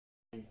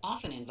action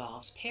often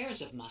involves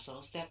pairs of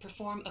muscles that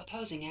perform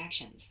opposing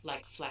actions,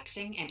 like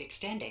flexing and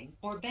extending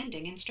or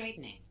bending and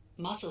straightening.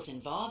 Muscles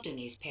involved in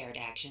these paired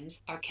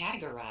actions are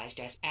categorized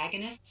as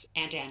agonists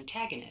and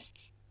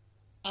antagonists.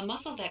 A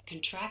muscle that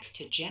contracts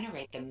to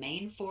generate the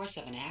main force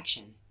of an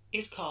action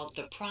is called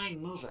the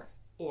prime mover,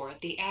 or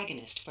the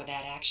agonist for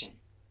that action.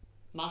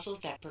 Muscles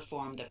that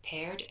perform the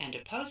paired and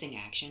opposing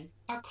action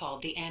are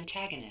called the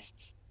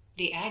antagonists.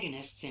 The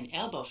agonists in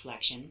elbow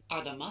flexion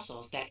are the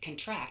muscles that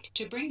contract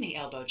to bring the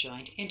elbow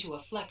joint into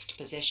a flexed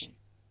position.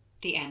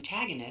 The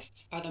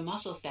antagonists are the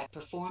muscles that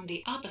perform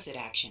the opposite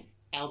action,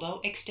 elbow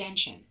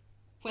extension.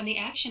 When the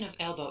action of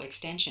elbow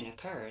extension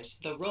occurs,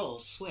 the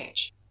roles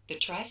switch. The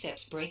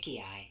triceps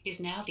brachii is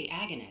now the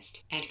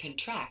agonist and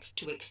contracts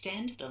to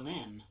extend the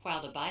limb,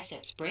 while the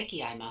biceps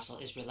brachii muscle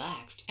is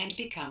relaxed and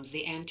becomes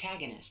the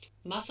antagonist.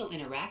 Muscle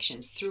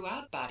interactions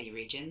throughout body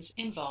regions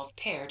involve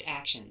paired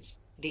actions.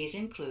 These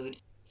include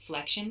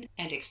flexion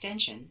and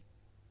extension,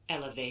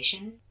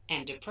 elevation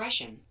and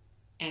depression,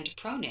 and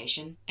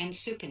pronation and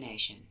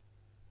supination.